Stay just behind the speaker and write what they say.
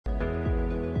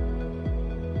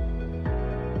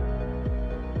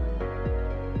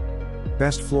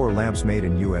Best floor lamps made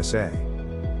in USA.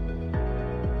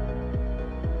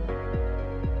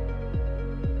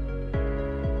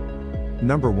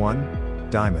 Number 1.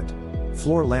 Diamond.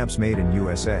 Floor lamps made in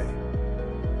USA.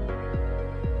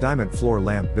 Diamond floor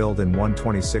lamp build in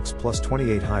 126 plus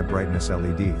 28 high brightness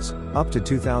LEDs, up to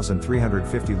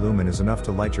 2350 lumen is enough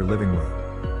to light your living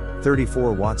room.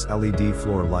 34 watts LED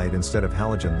floor light instead of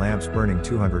halogen lamps burning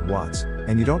 200 watts,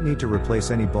 and you don't need to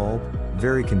replace any bulb,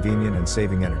 very convenient and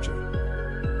saving energy.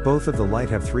 Both of the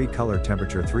light have 3 color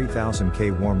temperature: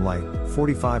 3000K warm light,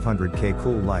 4500K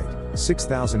cool light,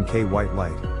 6000K white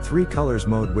light, 3 colors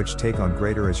mode which take on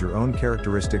greater as your own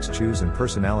characteristics choose and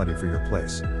personality for your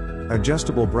place.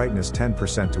 Adjustable brightness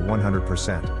 10% to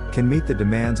 100%, can meet the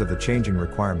demands of the changing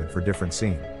requirement for different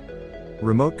scene.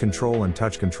 Remote control and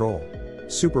touch control.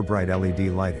 Super bright LED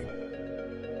lighting.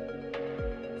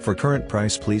 For current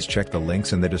price please check the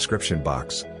links in the description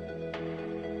box.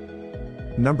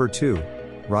 Number 2.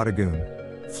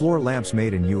 Rodagoon. Floor lamps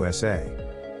made in USA.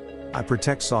 I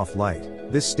protect soft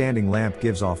light. This standing lamp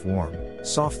gives off warm,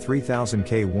 soft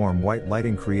 3000K warm white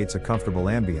lighting creates a comfortable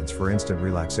ambience for instant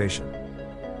relaxation.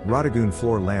 Rodagoon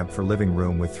floor lamp for living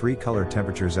room with 3 color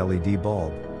temperatures LED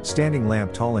bulb, standing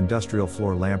lamp tall industrial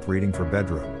floor lamp reading for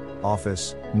bedroom,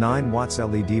 office, 9 watts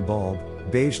LED bulb,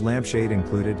 beige lampshade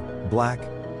included, black,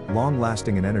 long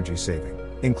lasting and energy saving,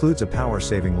 includes a power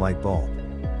saving light bulb.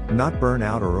 Not burn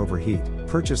out or overheat,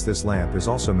 purchase this lamp is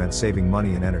also meant saving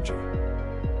money and energy.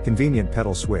 Convenient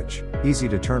pedal switch, easy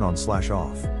to turn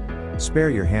on/off.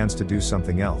 Spare your hands to do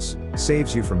something else,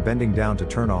 saves you from bending down to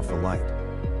turn off the light.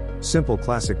 Simple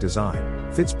classic design,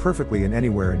 fits perfectly in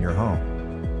anywhere in your home.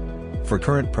 For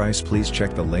current price please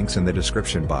check the links in the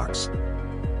description box.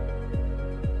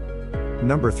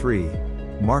 Number 3.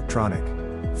 Marktronic.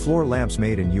 Floor lamps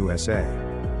made in USA.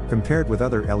 Compared with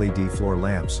other LED floor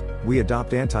lamps, we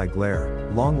adopt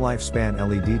anti-glare, long lifespan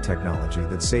LED technology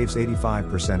that saves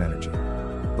 85% energy.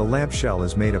 The lamp shell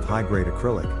is made of high-grade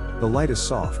acrylic, the light is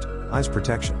soft, eyes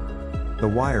protection. The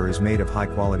wire is made of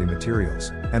high-quality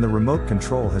materials, and the remote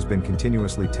control has been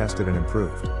continuously tested and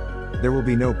improved. There will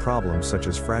be no problems such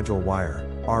as fragile wire,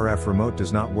 RF remote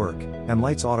does not work, and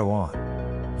lights auto on.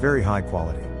 Very high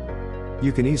quality.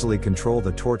 You can easily control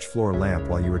the torch floor lamp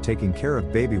while you are taking care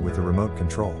of baby with the remote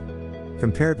control.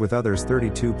 Compared with others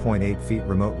 32.8 feet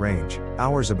remote range,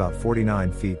 ours about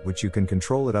 49 feet which you can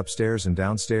control it upstairs and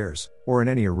downstairs, or in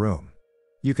any room.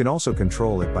 You can also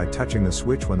control it by touching the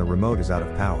switch when the remote is out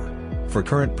of power. For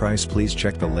current price please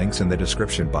check the links in the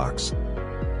description box.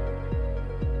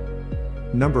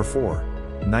 Number 4.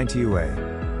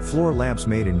 90UA. Floor lamps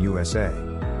made in USA.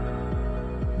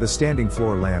 The standing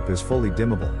floor lamp is fully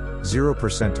dimmable,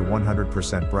 0% to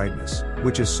 100% brightness,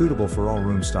 which is suitable for all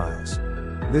room styles.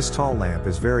 This tall lamp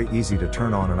is very easy to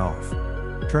turn on and off.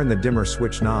 Turn the dimmer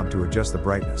switch knob to adjust the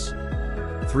brightness.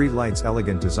 3 lights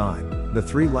elegant design. The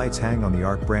 3 lights hang on the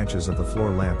arc branches of the floor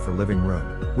lamp for living room,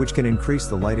 which can increase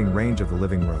the lighting range of the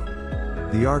living room.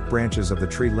 The arc branches of the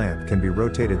tree lamp can be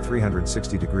rotated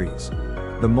 360 degrees.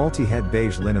 The multi-head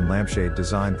beige linen lampshade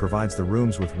design provides the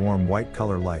rooms with warm white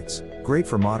color lights, great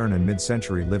for modern and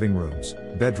mid-century living rooms,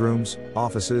 bedrooms,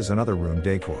 offices and other room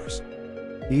decors.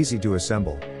 Easy to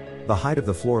assemble. The height of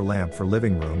the floor lamp for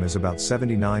living room is about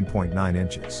 79.9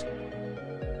 inches.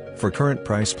 For current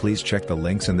price please check the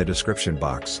links in the description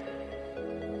box.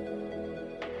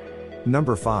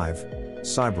 Number 5.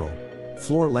 Cybral.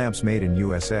 Floor lamps made in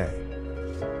USA.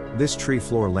 This tree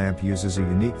floor lamp uses a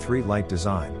unique 3-light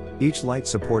design. Each light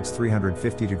supports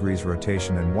 350 degrees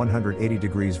rotation and 180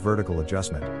 degrees vertical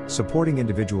adjustment, supporting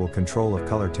individual control of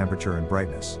color temperature and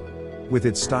brightness. With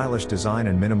its stylish design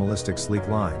and minimalistic sleek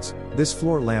lines, this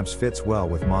floor lamp fits well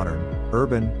with modern,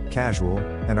 urban, casual,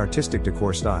 and artistic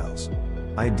decor styles.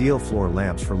 Ideal floor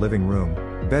lamps for living room,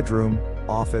 bedroom,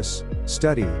 office,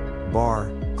 study,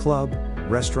 bar, club,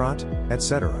 restaurant,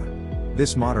 etc.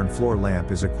 This modern floor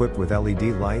lamp is equipped with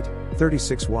LED light,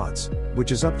 36 watts,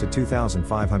 which is up to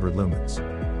 2500 lumens.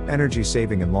 Energy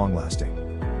saving and long lasting.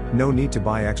 No need to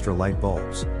buy extra light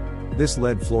bulbs. This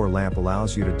LED floor lamp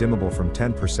allows you to dimmable from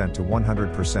 10% to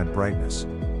 100% brightness.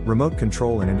 Remote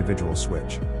control and individual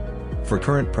switch. For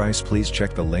current price please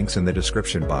check the links in the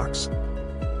description box.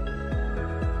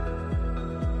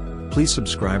 Please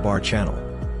subscribe our channel.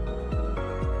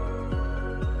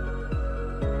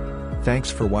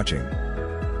 Thanks for watching.